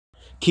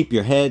Keep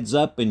your heads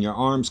up and your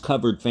arms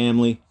covered,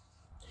 family.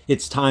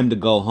 It's time to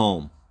go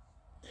home.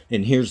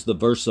 And here's the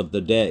verse of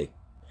the day.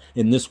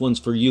 And this one's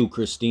for you,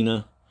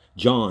 Christina.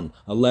 John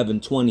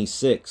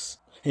 11:26.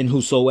 And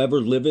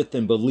whosoever liveth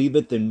and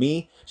believeth in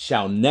me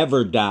shall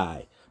never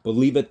die.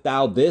 Believest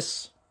thou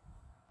this?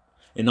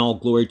 And all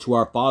glory to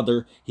our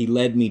Father, he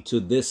led me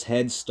to this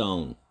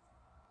headstone.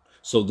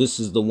 So this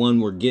is the one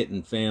we're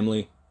getting,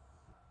 family.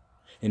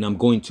 And I'm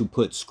going to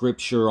put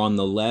scripture on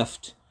the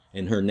left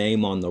and her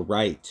name on the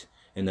right,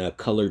 and a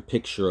colored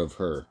picture of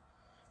her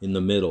in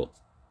the middle.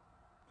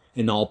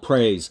 And all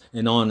praise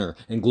and honor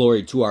and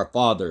glory to our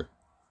Father,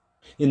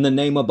 in the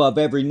name above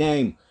every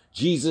name,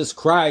 Jesus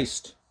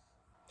Christ.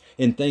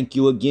 And thank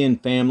you again,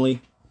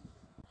 family.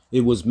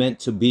 It was meant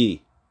to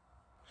be.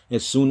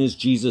 As soon as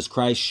Jesus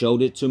Christ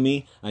showed it to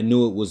me, I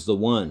knew it was the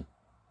one.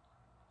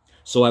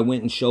 So I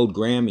went and showed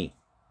Grammy.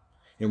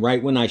 And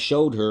right when I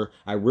showed her,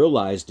 I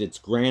realized it's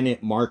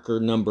granite marker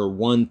number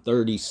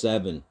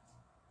 137.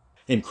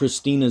 And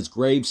Christina's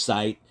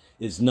gravesite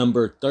is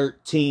number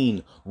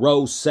 13,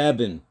 row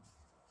 7.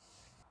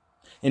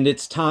 And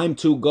it's time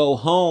to go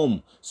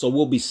home, so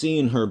we'll be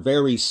seeing her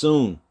very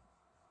soon.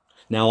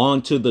 Now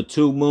on to the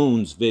 2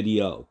 moons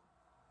video.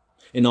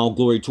 In all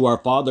glory to our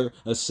Father,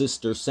 a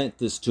sister sent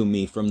this to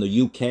me from the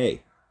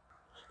UK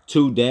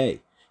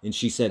today. And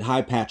she said,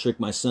 "Hi, Patrick,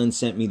 my son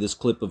sent me this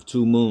clip of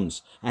 2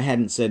 moons. I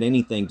hadn't said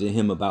anything to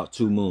him about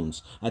 2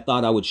 moons. I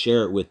thought I would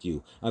share it with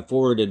you. I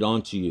forwarded it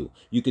on to you.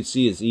 You could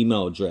see his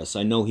email address.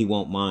 I know he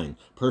won't mind.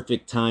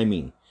 Perfect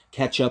timing.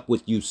 Catch up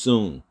with you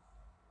soon."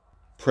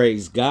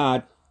 Praise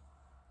God.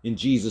 In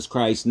Jesus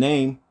Christ's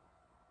name.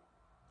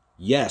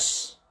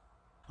 Yes.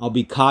 I'll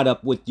be caught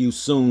up with you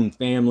soon,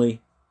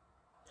 family.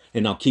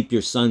 And I'll keep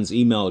your son's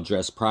email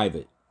address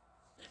private.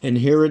 And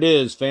here it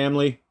is,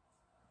 family.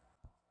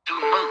 2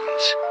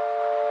 moons.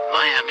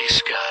 Miami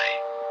sky.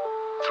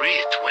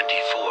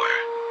 3:24.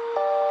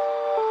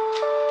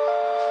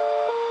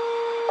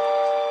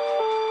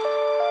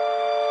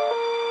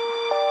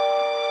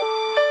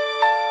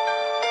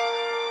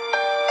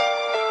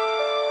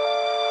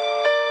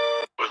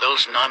 For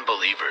those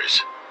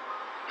non-believers,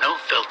 no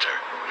filter,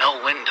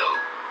 no window.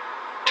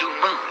 2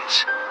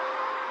 moons.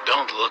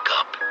 Don't look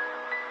up.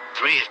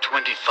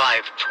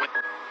 3:25.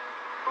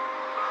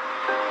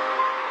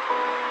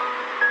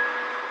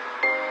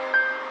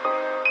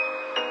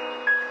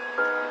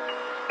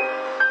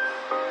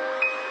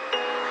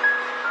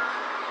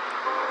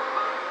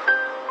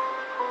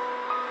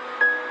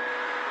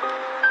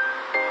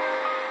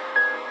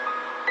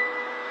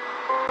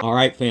 All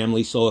right,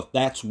 family, so if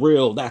that's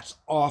real, that's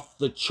off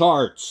the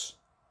charts.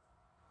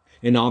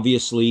 And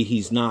obviously,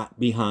 he's not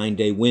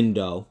behind a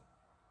window.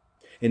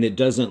 And it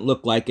doesn't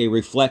look like a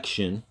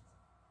reflection.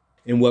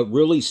 And what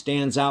really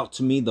stands out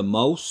to me the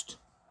most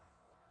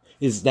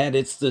is that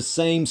it's the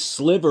same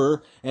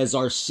sliver as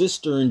our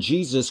sister in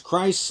Jesus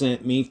Christ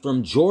sent me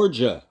from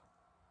Georgia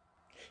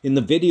in the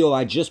video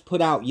I just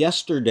put out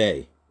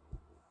yesterday.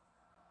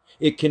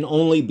 It can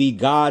only be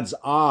God's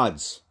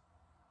odds.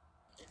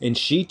 And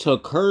she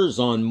took hers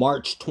on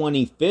March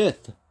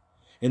 25th.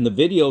 And the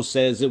video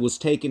says it was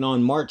taken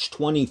on March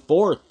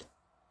 24th.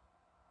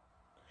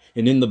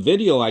 And in the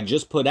video I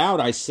just put out,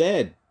 I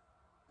said,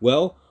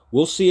 well,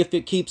 we'll see if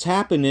it keeps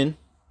happening.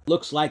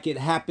 Looks like it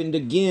happened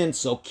again,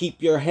 so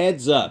keep your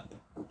heads up.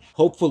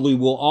 Hopefully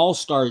we'll all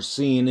start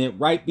seeing it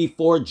right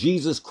before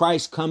Jesus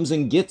Christ comes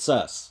and gets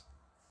us.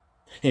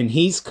 And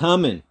he's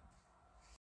coming.